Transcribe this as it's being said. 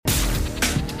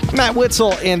Matt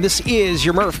Witzel, and this is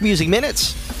your Merf Music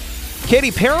Minutes.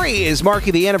 Katy Perry is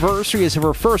marking the anniversaries of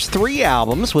her first 3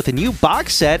 albums with a new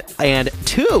box set and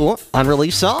 2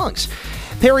 unreleased songs.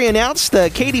 Perry announced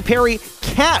the Katy Perry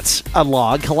Cats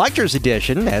Unlocked Collector's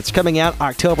Edition that's coming out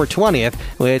October 20th,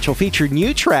 which will feature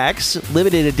new tracks,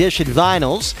 limited edition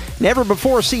vinyls,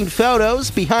 never-before-seen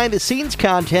photos, behind-the-scenes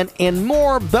content, and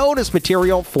more bonus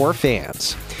material for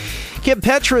fans.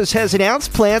 Petras has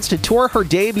announced plans to tour her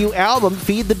debut album,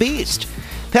 Feed the Beast.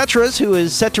 Petras, who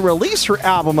is set to release her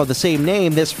album of the same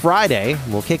name this Friday,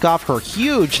 will kick off her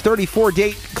huge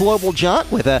 34-date global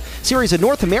jaunt with a series of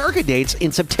North America dates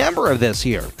in September of this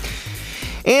year.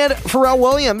 And Pharrell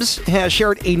Williams has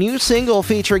shared a new single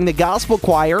featuring the gospel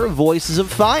choir Voices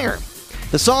of Fire.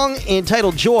 The song,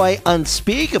 entitled Joy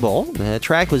Unspeakable, the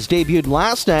track was debuted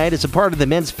last night as a part of the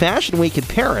Men's Fashion Week in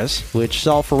Paris, which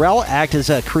saw Pharrell act as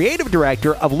a creative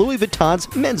director of Louis Vuitton's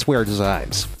menswear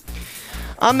designs.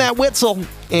 I'm Matt Witzel,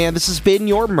 and this has been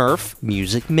your Merf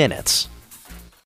Music Minutes.